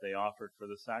what they offered for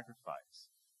the sacrifice.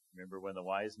 Remember when the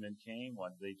wise men came,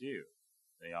 what did they do?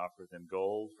 They offered them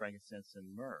gold, frankincense,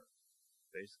 and myrrh.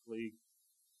 Basically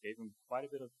gave them quite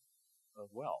a bit of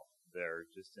wealth there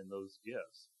just in those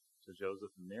gifts to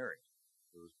Joseph and Mary.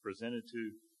 It was presented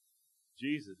to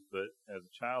Jesus, but as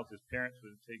a child, his parents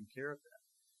would have taken care of that.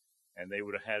 And they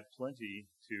would have had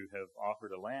plenty to have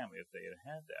offered a lamb if they had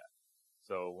had that.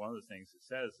 So one of the things it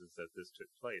says is that this took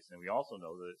place. And we also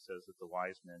know that it says that the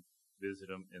wise men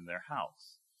visited them in their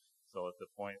house. So at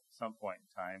some point in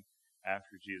time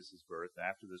after Jesus' birth,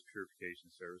 after this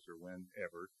purification service or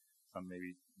whenever,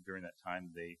 maybe during that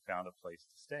time, they found a place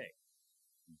to stay.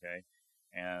 Okay?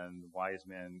 And the wise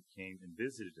men came and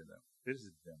visited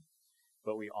them.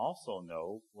 But we also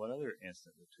know what other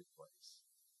incident that took place.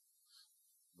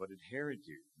 What did Herod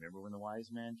do? Remember when the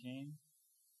wise man came?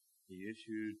 He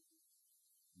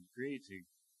agreed to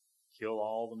kill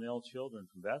all the male children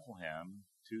from Bethlehem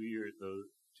 2 years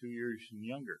and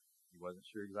younger. He wasn't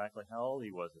sure exactly how old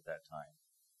he was at that time,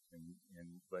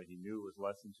 but he knew it was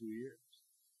less than 2 years,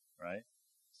 right?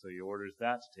 So he orders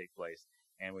that to take place.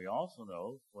 And we also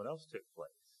know what else took place,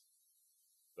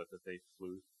 but that they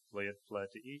fled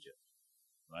to Egypt,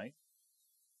 right?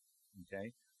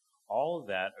 Okay? All of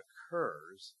that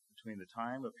occurs between the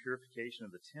time of purification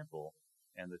of the temple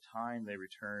and the time they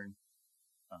return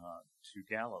to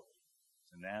Galilee,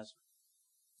 to Nazareth.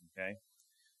 Okay?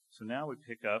 So now we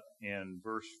pick up in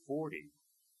verse 40.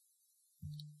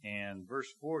 And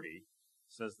verse 40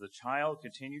 says, the child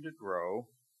continued to grow.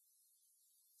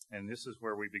 And this is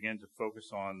where we begin to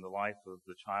focus on the life of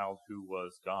the child who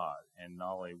was God. And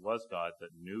not only was God, but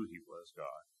knew he was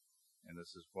God. And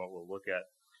this is what we'll look at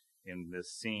in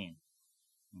this scene.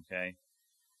 Okay?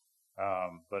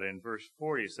 But in verse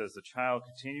 40 it says, the child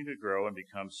continued to grow and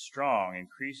become strong,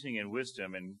 increasing in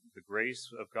wisdom, and the grace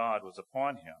of God was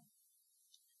upon him.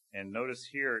 And notice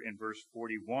here in verse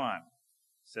 41, it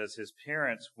says his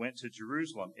parents went to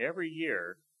Jerusalem every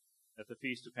year at the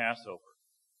Feast of Passover.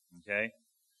 Okay?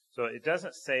 So it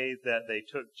doesn't say that they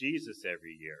took Jesus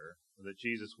every year, or that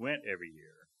Jesus went every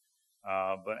year.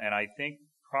 And I think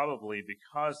probably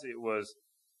because it was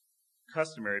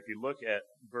customary, if you look at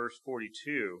verse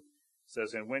 42, it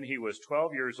says, and when he was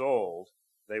 12 years old,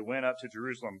 they went up to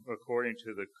Jerusalem according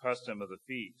to the custom of the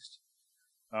feast.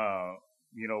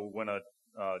 When a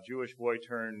Jewish boy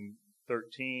turned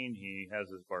 13, he has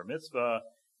his bar mitzvah,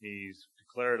 he's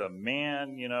declared a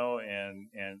man,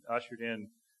 and ushered in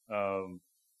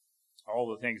all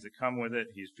the things that come with it.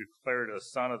 He's declared a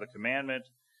son of the commandment.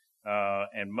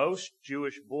 And most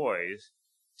Jewish boys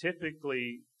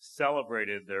typically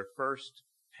celebrated their first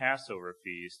Passover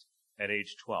feast at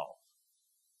age 12.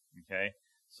 Okay?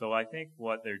 So I think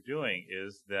what they're doing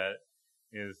is that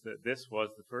this was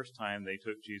the first time they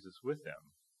took Jesus with them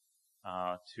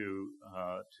to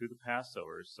the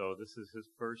Passover. So this is his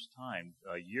first time,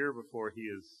 a year before he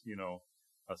is,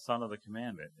 a son of the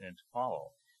commandment and to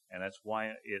follow. And that's why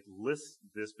it lists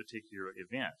this particular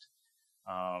event.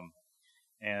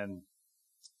 And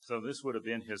so this would have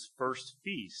been his first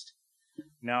feast.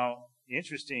 Now,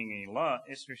 interestingly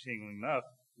enough,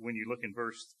 when you look in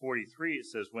verse 43, it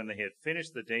says, when they had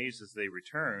finished the days as they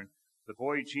returned, the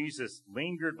boy Jesus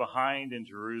lingered behind in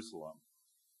Jerusalem,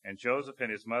 and Joseph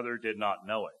and his mother did not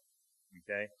know it.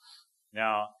 Okay?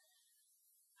 Now,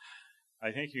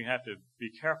 I think you have to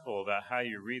be careful about how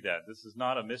you read that. This is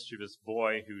not a mischievous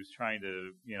boy who's trying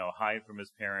to, hide from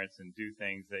his parents and do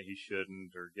things that he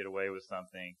shouldn't or get away with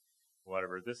something,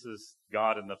 whatever. This is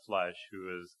God in the flesh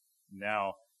who is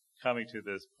now coming to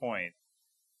this point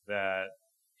that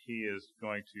he is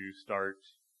going to start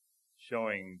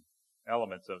showing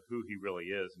elements of who he really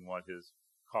is and what his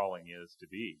calling is to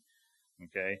be.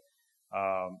 Okay?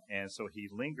 And so he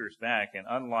lingers back,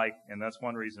 and that's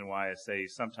one reason why I say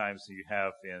sometimes you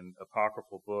have in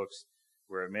apocryphal books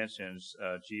where it mentions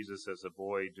Jesus as a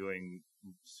boy doing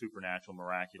supernatural,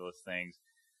 miraculous things,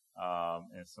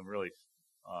 and some really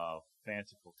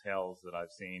fanciful tales that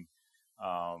I've seen.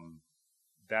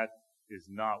 That is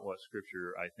not what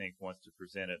Scripture, I think, wants to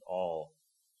present at all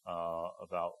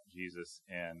about Jesus,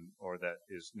 or that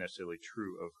is necessarily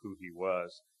true of who he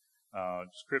was.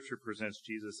 Scripture presents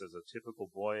Jesus as a typical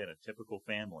boy in a typical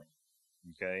family.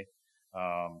 Okay,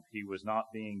 he was not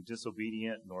being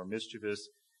disobedient nor mischievous.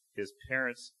 His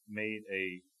parents made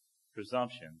a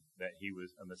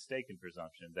mistaken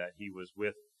presumption that he was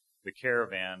with the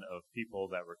caravan of people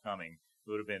that were coming.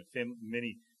 It would have been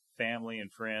many family and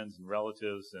friends and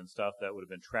relatives and stuff that would have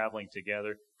been traveling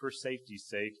together for safety's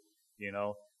sake,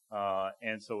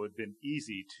 and so it would have been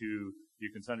easy you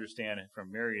can understand it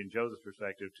from Mary and Joseph's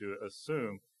perspective, to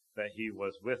assume that he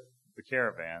was with the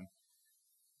caravan,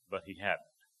 but he hadn't,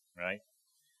 right?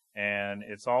 And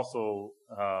it's also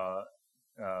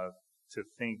to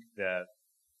think that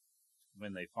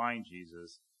when they find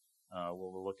Jesus,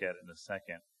 we'll look at it in a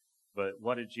second, but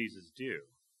what did Jesus do?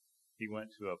 He went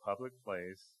to a public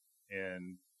place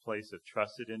in place of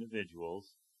trusted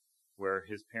individuals where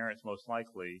his parents most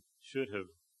likely should have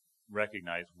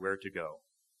recognized where to go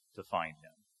to find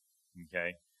him.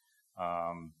 Okay?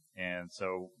 And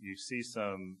so you see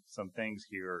some things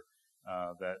here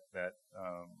that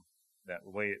the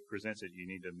way it presents it, you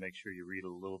need to make sure you read a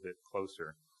little bit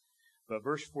closer. But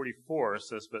verse 44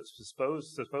 says, "But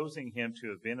supposing him to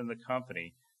have been in the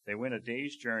company, they went a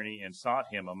day's journey and sought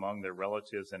him among their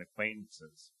relatives and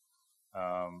acquaintances."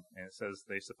 And it says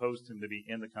they supposed him to be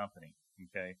in the company.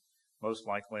 Okay? Most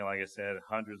likely, like I said,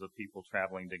 hundreds of people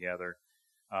traveling together.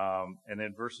 And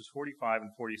then verses 45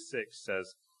 and 46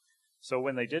 says, "So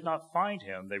when they did not find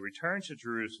him, they returned to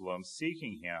Jerusalem,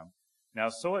 seeking him. Now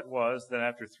so it was that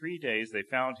after 3 days they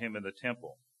found him in the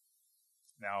temple."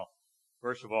 Now,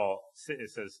 first of all, it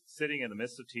says, sitting in the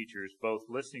midst of teachers, both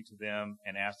listening to them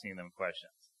and asking them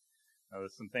questions. Now,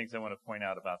 there's some things I want to point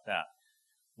out about that.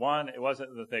 One, it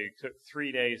wasn't that they took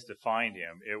 3 days to find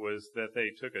him. It was that they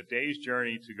took a day's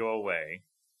journey to go away,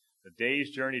 a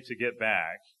day's journey to get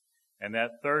back, and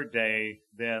that third day,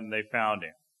 then they found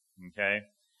him. Okay?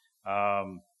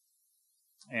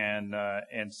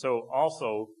 And so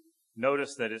also,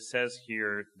 notice that it says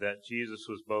here that Jesus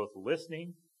was both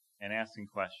listening and asking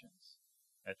questions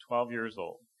at 12 years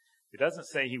old. It doesn't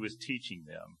say he was teaching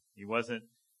them. He wasn't,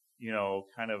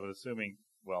 kind of assuming,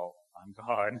 well, I'm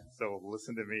God, so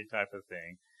listen to me type of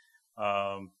thing.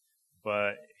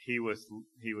 But he was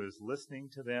listening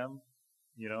to them,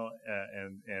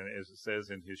 and as it says,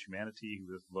 in his humanity, he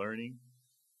was learning.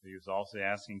 He was also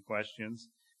asking questions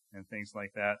and things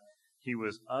like that. He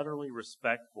was utterly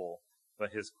respectful,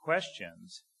 but his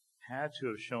questions had to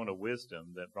have shown a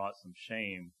wisdom that brought some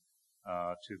shame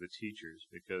to the teachers,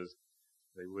 because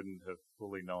they wouldn't have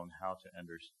fully known how to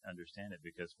understand it.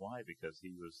 Because why? Because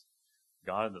he was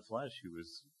God in the flesh who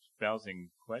was espousing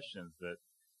questions that,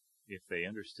 if they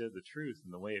understood the truth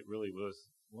and the way it really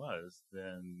was,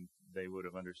 then they would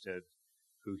have understood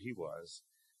who he was,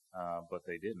 but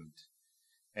they didn't.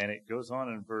 And it goes on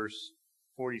in verse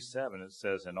 47, it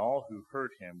says, "And all who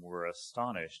heard him were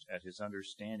astonished at his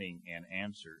understanding and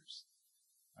answers."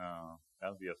 That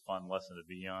would be a fun lesson to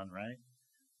be on, right?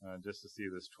 Just to see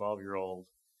this 12-year-old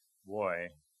boy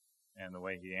and the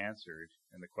way he answered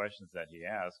and the questions that he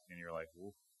asked, and you're like,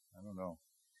 "Ooh, I don't know."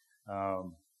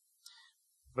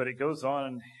 But it goes on,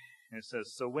 and it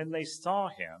says, "So when they saw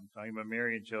him," talking about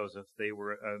Mary and Joseph, "they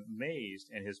were amazed,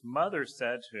 and his mother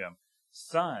said to him,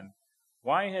 'Son,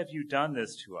 why have you done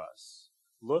this to us?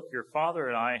 Look, your father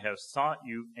and I have sought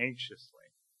you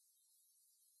anxiously.'"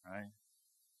 Right?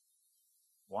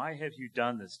 Why have you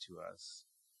done this to us?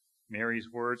 Mary's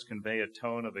words convey a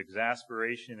tone of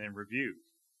exasperation and rebuke.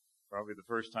 Probably the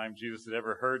first time Jesus had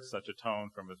ever heard such a tone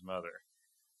from his mother.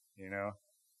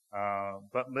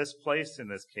 But misplaced in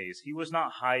this case. He was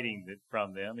not hiding it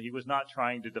from them. He was not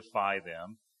trying to defy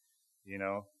them.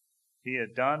 He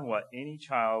had done what any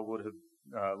child would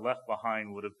have left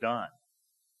behind would have done.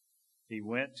 He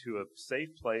went to a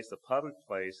safe place, a public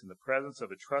place, in the presence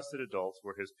of a trusted adults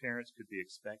where his parents could be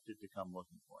expected to come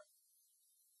looking for him.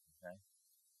 Okay?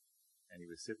 And he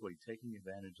was simply taking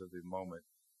advantage of the moment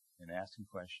and asking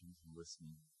questions and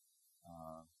listening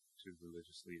to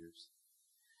religious leaders.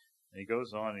 And he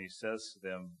goes on and he says to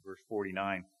them, verse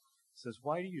 49, he says,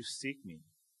 "Why do you seek me?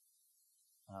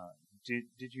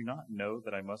 Did you not know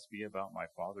that I must be about my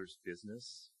Father's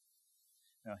business?"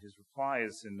 Now his reply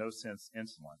is in no sense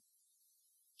insolent.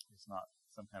 It's not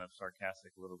some kind of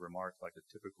sarcastic little remark like a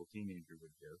typical teenager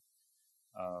would give.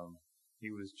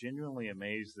 He was genuinely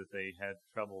amazed that they had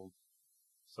traveled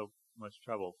so much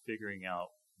trouble figuring out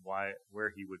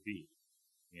where he would be,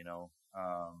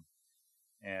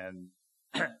 and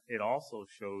it also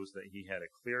shows that he had a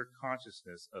clear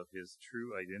consciousness of his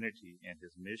true identity and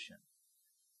his mission.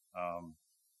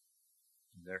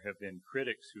 There have been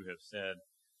critics who have said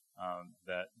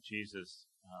that Jesus,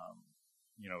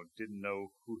 didn't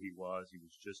know who he was. He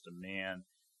was just a man,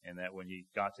 and that when he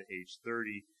got to age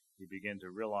 30, he began to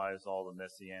realize all the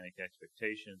messianic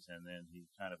expectations, and then he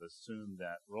kind of assumed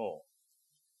that role.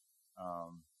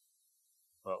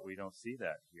 But we don't see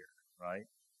that here, right?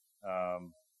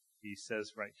 He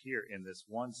says right here in this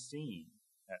one scene,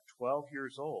 at 12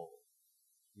 years old,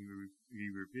 he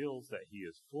reveals that he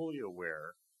is fully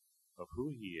aware of who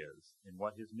he is and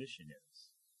what his mission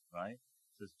is, right?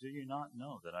 He says, do you not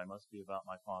know that I must be about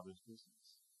my Father's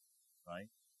business, right?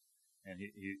 And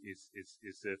it's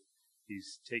as if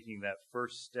he's taking that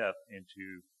first step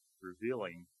into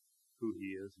revealing who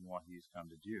he is and what he's come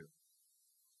to do.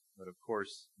 But of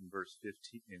course, in verse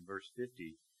 50,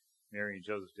 Mary and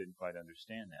Joseph didn't quite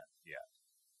understand that yet,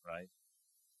 right?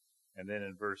 And then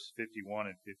in verse 51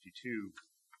 and 52,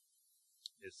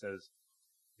 it says,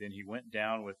 then he went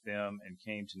down with them and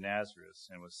came to Nazareth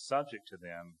and was subject to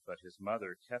them, but his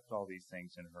mother kept all these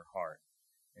things in her heart.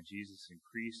 And Jesus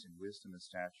increased in wisdom and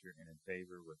stature and in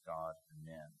favor with God and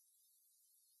men.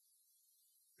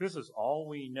 This is all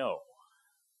we know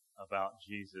about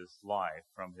Jesus' life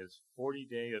from his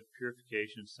 40-day of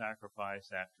purification sacrifice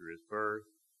after his birth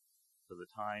to the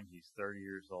time he's 30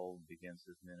 years old and begins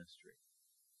his ministry.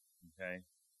 Okay?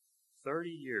 30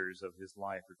 years of his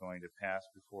life are going to pass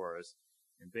before us.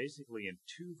 And basically in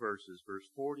two verses, verse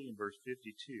 40 and verse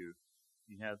 52,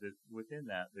 you have that within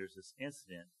that there's this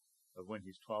incident of when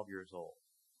he's 12 years old.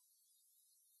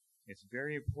 It's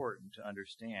very important to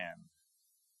understand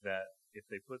that if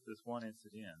they put this one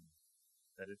incident in,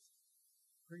 that it's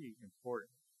pretty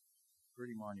important,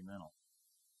 pretty monumental.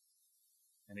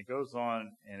 And it goes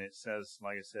on and it says,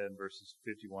 like I said, in verses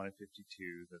 51 and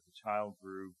 52, that the child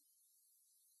grew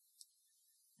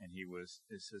and he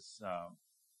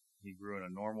grew in a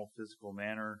normal physical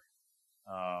manner.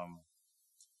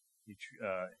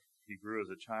 He grew as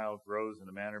a child grows in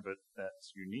a manner, but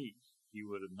that's unique. He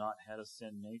would have not had a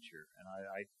sin nature. And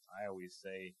I always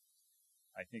say,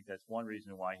 I think that's one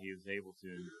reason why he was able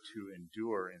to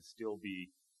endure and still be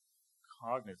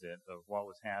cognizant of what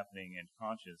was happening and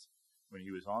conscious when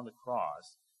he was on the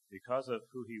cross, because of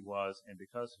who he was and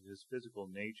because of his physical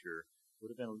nature, would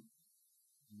have been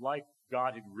like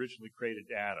God had originally created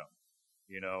Adam,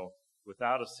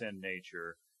 without a sin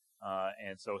nature.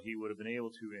 And so he would have been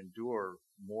able to endure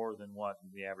more than what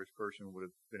the average person would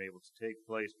have been able to take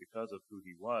place because of who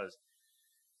he was.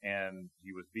 And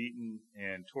he was beaten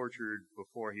and tortured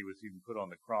before he was even put on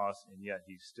the cross, and yet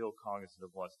he's still cognizant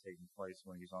of what's taking place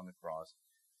when he's on the cross.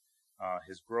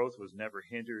 His growth was never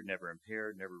hindered, never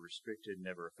impaired, never restricted,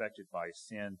 never affected by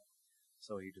sin.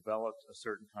 So he developed a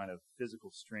certain kind of physical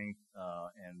strength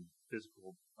and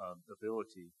physical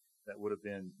ability that would have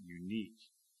been unique.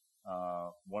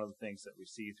 One of the things that we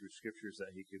see through Scripture is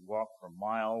that he could walk for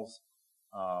miles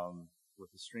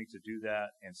with the strength to do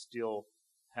that and still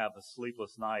have a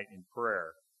sleepless night in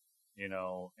prayer,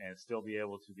 and still be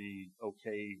able to be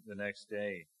okay the next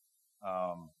day.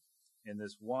 In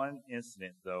this one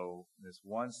incident, though, this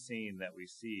one scene that we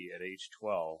see at age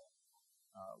 12,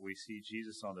 we see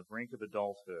Jesus on the brink of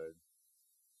adulthood,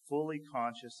 fully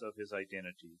conscious of his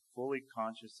identity, fully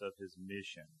conscious of his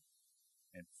mission,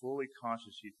 and fully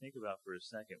conscious. You think about for a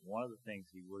second, one of the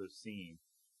things he would have seen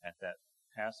at that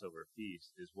Passover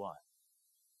feast is what?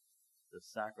 The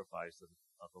sacrifice of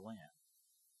the lamb.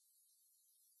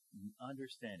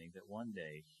 Understanding that one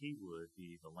day he would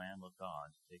be the Lamb of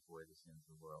God to take away the sins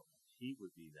of the world. He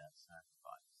would be that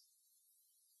sacrifice.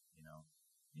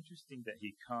 Interesting that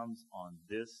he comes on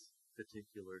this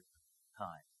particular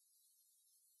time.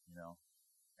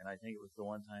 And I think it was the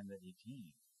one time that he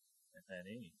came at that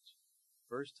age.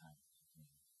 First time he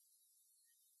came.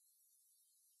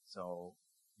 So,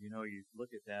 you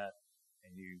look at that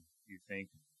and you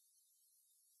think,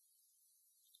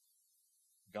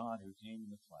 God who came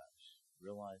in the flesh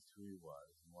realized who he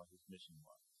was and what his mission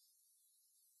was.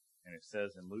 And it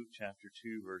says in Luke chapter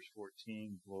 2, verse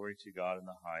 14, glory to God in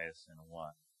the highest, and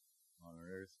what? On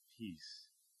earth, peace,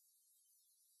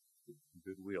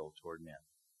 goodwill toward men.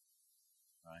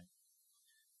 Right?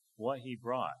 What he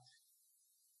brought.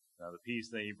 Now, the peace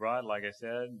that he brought, like I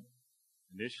said,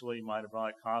 initially might have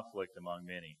brought conflict among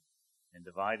many and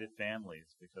divided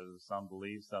families because some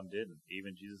believed, some didn't.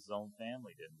 Even Jesus' own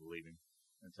family didn't believe him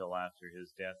until after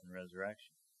his death and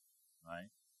resurrection.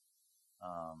 Right?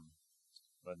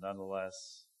 But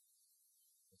nonetheless,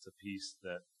 it's a peace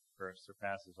that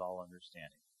surpasses all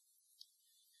understanding.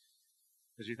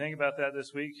 As you think about that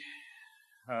this week,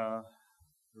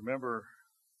 remember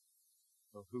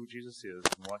who Jesus is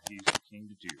and what he came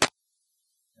to do,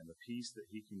 and the peace that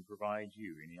he can provide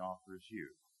you and he offers you.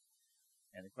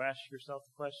 And to ask yourself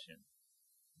the question,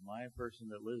 am I a person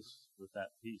that lives with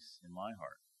that peace in my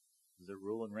heart? Does it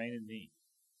rule and reign in me?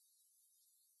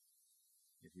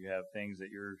 If you have things that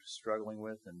you're struggling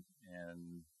with and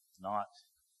not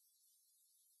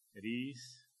at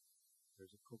ease,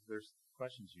 there's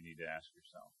questions you need to ask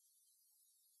yourself.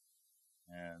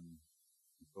 And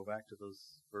go back to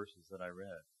those verses that I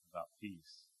read about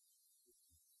peace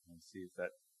and see if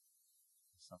that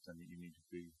is something that you need to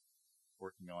be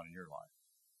working on in your life.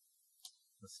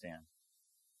 Let's stand.